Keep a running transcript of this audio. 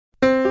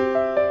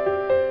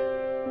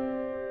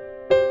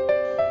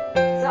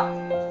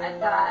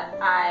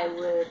I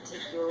would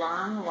take you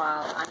along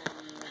while I'm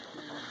making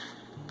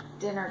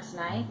dinner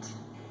tonight.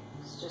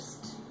 It's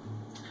just,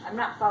 I'm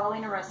not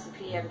following a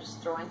recipe, I'm just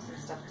throwing some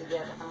stuff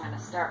together. I'm going to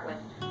start with,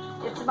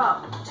 it's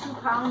about 2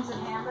 pounds of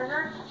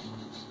hamburger.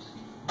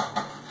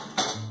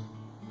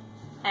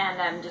 And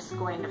I'm just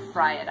going to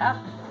fry it up.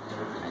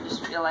 I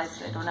just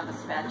realized I don't have a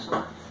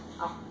spatula.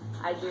 Oh,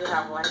 I do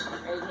have one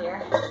right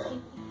here.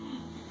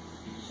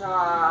 So,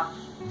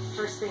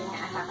 first thing I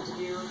have to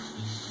do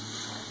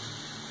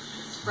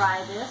is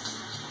fry this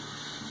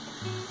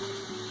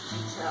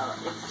until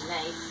it's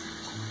nice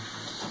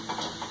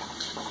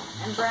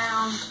and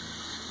brown.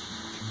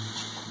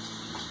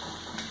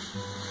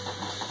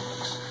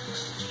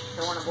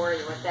 Don't want to bore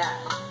you with that.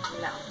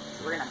 No.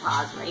 So we're going to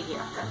pause right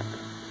here.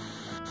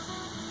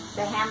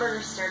 The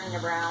hamburger's starting to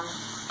brown,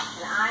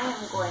 and I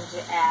am going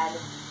to add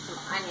some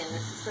onion.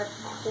 This is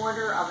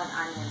 1/4 of an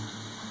onion.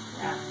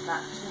 Yeah,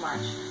 not too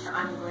much.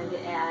 I'm going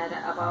to add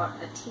about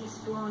a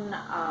teaspoon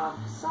of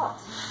salt.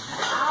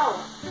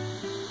 Ow!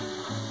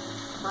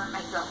 Burnt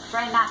myself.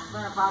 Try not to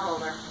burn a pot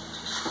holder.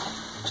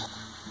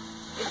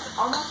 It's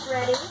almost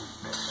ready.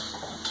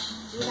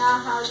 Do you know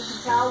how you can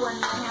tell when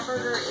the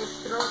hamburger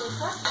is thoroughly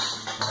cooked?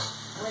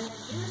 When the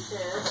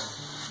juices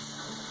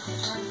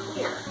turn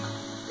clear.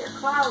 They're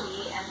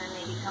cloudy and then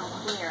they become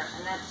clear,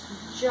 and that's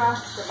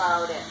just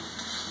about it.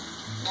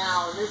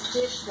 Now, this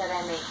dish that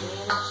I'm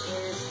making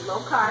is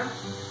low carb,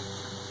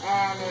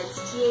 and it's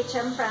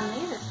THM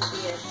friendly. This will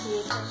be a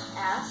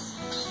THS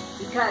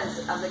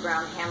because of the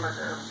ground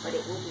hamburger, but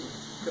it will be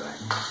good.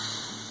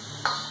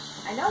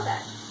 I know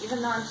that,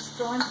 even though I'm just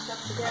throwing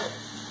stuff together.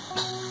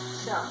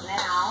 So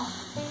now,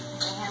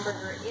 the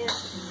hamburger is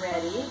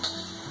ready,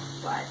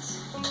 but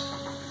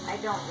I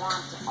don't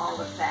want all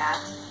the fat.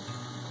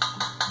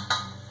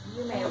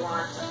 You may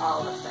want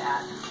all the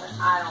fat, but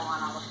I don't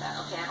want all the fat.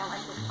 Okay, I don't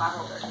like this pot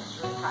holder. It's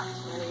really hot, so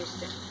I'm going to use a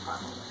different pot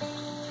holder.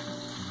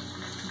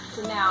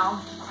 So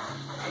now,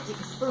 I take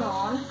a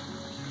spoon.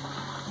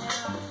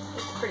 Now,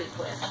 it's pretty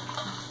quick.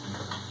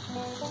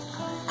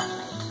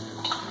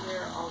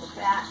 Clear all the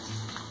fat.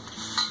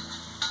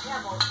 Yeah,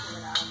 most of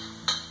it out.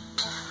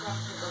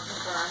 That's it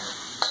doesn't burn.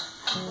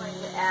 I'm going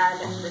to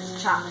add this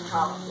chopped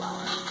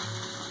cauliflower.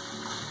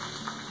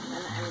 And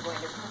then I'm going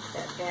to cook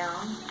that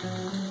down.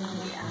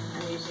 Yeah,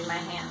 I'm using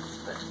my hands,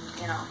 but,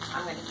 you know,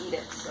 I'm going to eat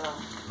it, so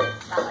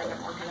it's not like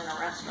I'm working in a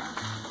restaurant.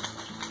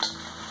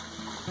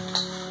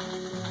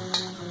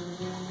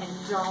 And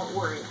don't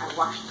worry, I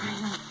washed my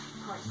hands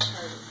before I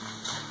started.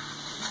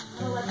 I'm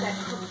going to let that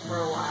cook for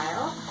a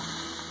while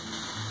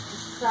to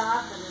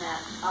soften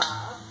that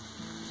up.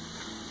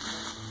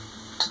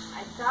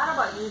 I thought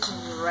about using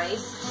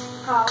riced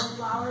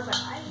cauliflower, but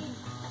I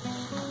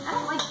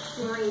don't like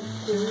pureed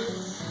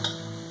foods.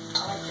 I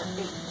like the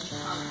big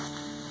chunks.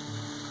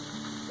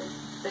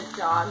 The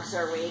dogs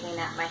are waiting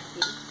at my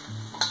feet,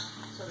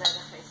 so that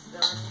if I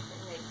spill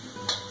anything, they can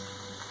eat it.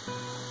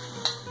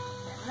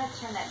 Okay, I'm going to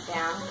turn that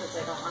down because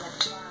I don't want it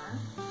to burn.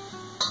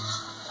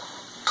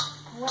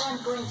 What I'm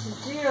going to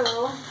do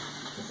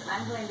is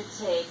I'm going to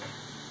take,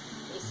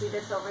 you see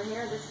this over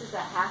here? This is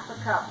a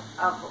 1/2 cup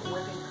of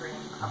whipping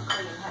cream, of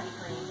cream, heavy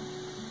cream.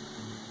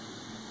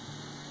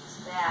 It's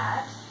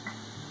that.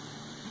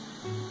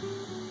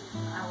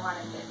 I want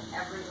to get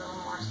every little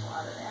morsel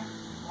out of there.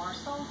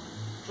 Morsel,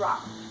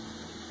 drop.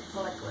 It's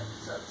liquid,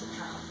 so it's a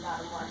drop,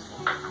 not a morsel.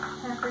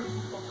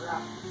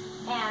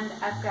 And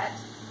I've got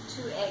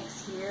 2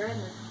 eggs here in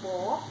this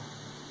bowl.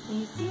 Can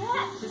you see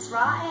that? Just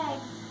raw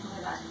eggs. I'm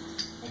going to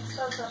mix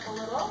those up a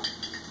little.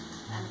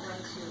 I'm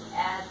going to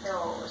add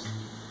those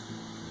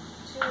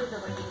to the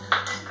whipping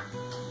cream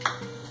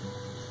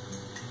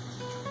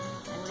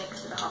and mix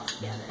it all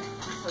together.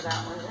 So that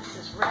when this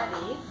is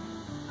ready,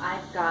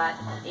 I've got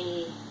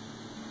a,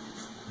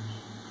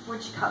 what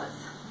do you call this?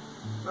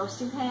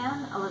 Roasting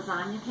pan, a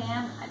lasagna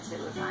pan. I'd say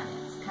lasagna.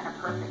 It's kind of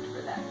perfect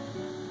for that.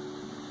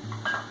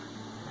 Now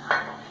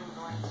I'm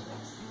going to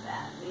mix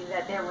that. Leave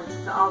that there. Once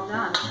it's all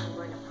done, I'm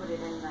going to put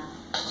it in the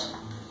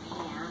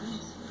pan.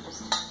 So we're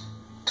just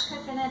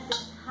cooking it, the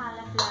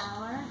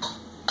cauliflower.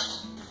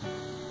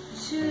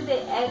 To the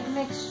egg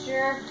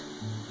mixture,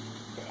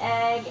 the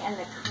egg and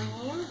the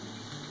cream,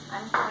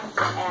 I'm going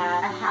to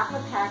add a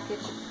 1/2 package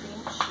of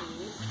cream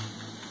cheese.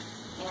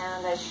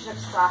 And I should have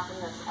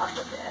softened this up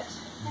a bit.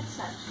 That's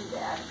not too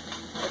bad. I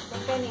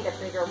think I need a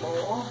bigger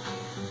bowl.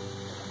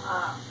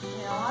 You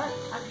know what?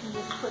 I can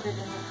just put it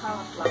in the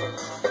cauliflower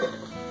bowl. Put the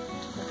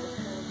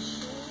cream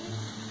cheese.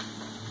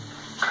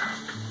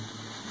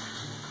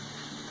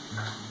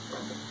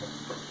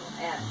 We'll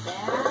add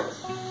that.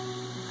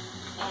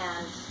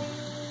 And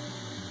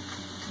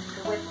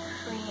the whipped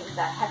cream,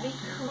 the heavy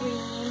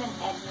cream and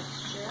egg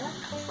mixture.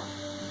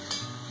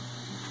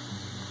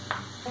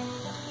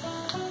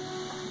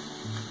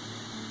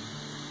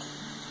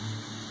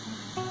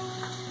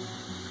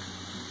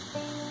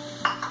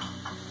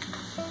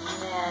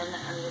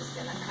 I'm just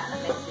going to kind of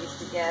mix these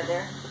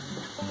together.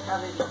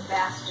 Probably be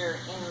faster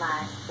in my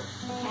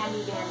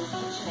handy dandy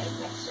KitchenAid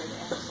mixer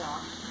there, so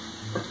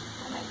I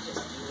might just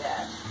do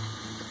that.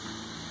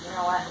 You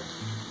know what?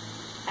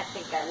 I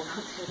think I will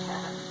do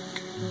that.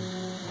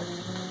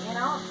 You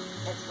know,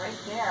 it's right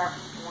there.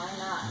 Why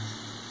not?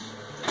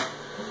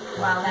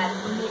 While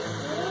that's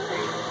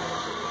mixing,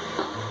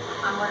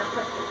 I'm going to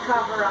put the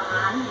cover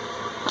on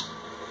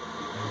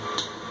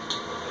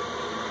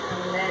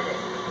and let it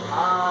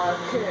all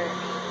cook.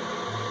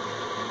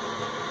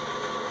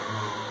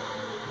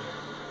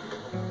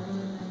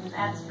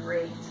 That's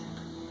great.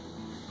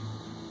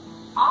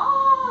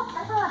 Oh,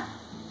 pepper!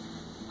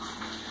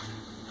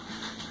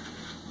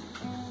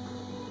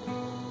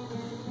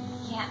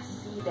 Can't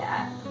see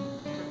that,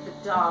 but the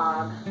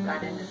dog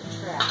got into the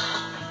trap.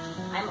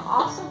 I'm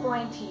also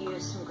going to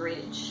use some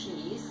grated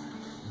cheese.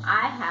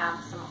 I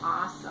have some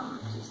awesome,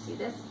 do you see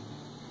this?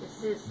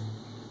 This is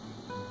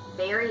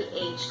very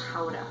aged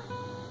Gouda,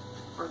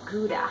 or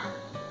Gouda.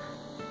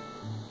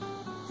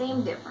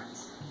 Same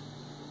difference.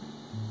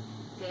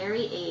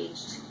 Very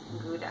aged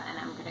Gouda, and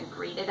I'm going to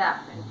grate it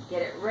up and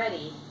get it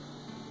ready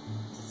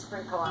to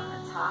sprinkle on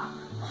the top.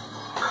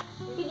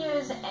 You can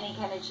use any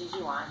kind of cheese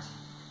you want.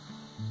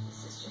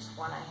 This is just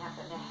one I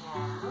happen to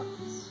have.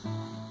 So,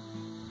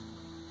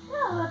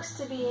 well, it looks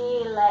to be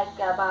like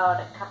about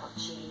a cup of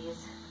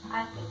cheese.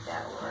 I think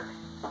that'll work.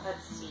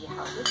 Let's see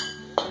how this is.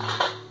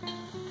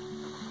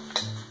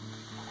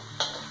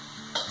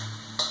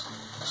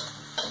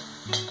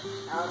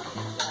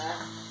 Okay,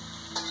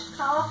 the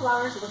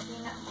cauliflower is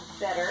looking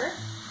better.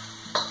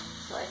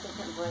 So I think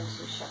I'm going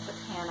to shut the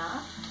pan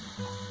off.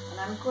 And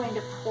I'm going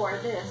to pour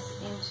this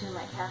into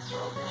my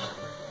casserole dish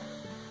over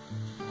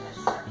here. Let's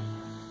start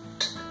here.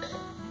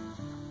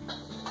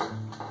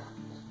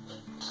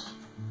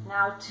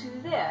 Now to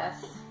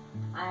this,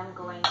 I'm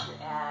going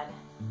to add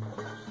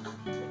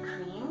the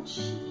cream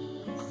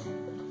cheese,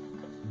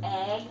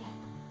 egg,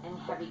 and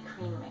heavy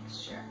cream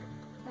mixture.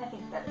 I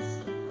think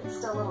it's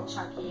still a little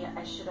chunky.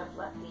 I should have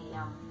let the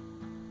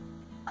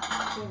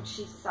cream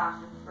cheese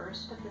soften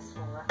first, but this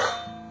will work.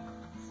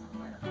 So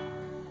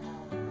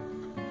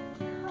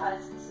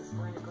because this is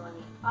going to go in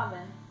the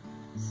oven,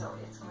 so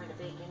it's going to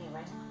bake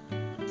anyway.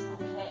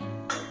 Okay,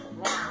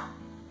 now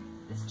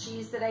this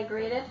cheese that I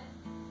grated,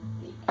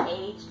 the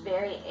aged,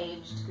 very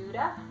aged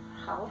Gouda,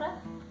 I'm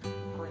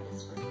going to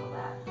sprinkle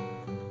that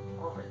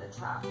over the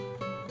top. It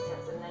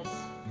has a nice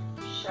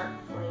sharp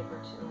flavor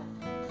to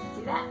it.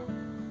 See that?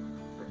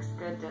 Looks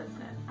good,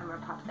 doesn't it? I'm going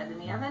to pop that in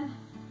the oven.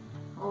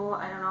 Oh,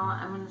 I don't know.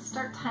 I'm going to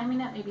start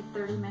timing it, maybe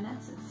 30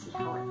 minutes, and see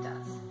how it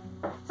does.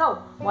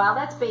 So, while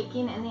that's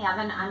baking in the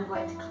oven, I'm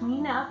going to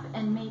clean up,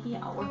 and maybe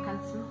I'll work on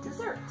some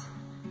dessert.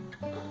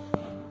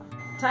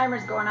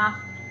 Timer's going off.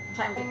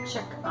 Time to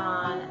check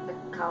on the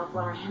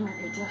cauliflower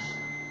hamburger dish.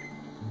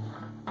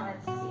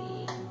 Let's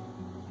see.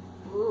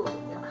 Ooh,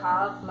 the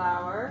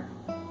cauliflower.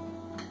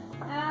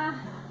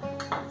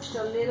 It's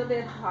a little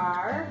bit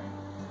hard.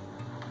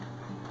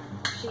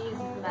 Cheese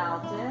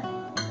melted,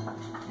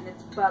 and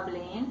it's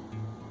bubbling.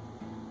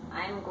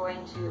 I'm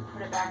going to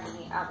put it back in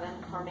the oven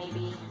for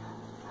maybe,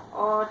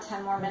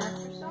 10 more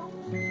minutes or so.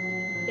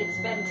 It's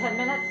been 10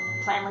 minutes.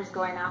 Timer's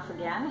going off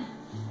again.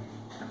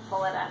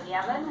 Pull it out of the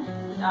oven.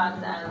 The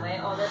dog's out of the way.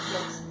 Oh, this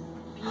looks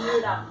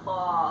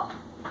beautiful.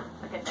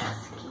 Look at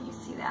this. Can you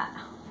see that?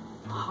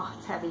 Oh,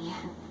 it's heavy.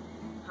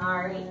 All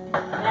right,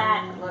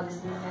 that looks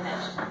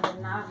finished. Good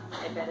enough.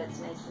 I bet it's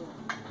nice and,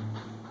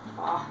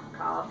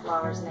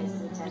 cauliflower's nice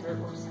and tender.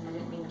 Whoops, I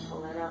didn't mean to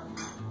pull that out.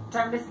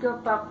 Time to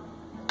scoop up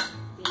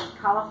the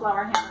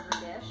cauliflower hamburger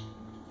dish.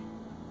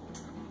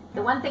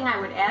 The one thing I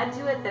would add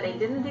to it that I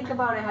didn't think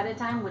about ahead of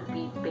time would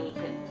be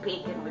bacon.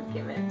 Bacon would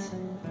give it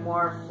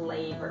more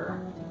flavor.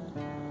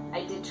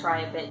 I did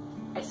try a bit.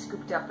 I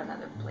scooped up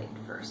another plate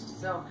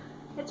first, so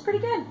it's pretty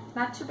good.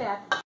 Not too bad.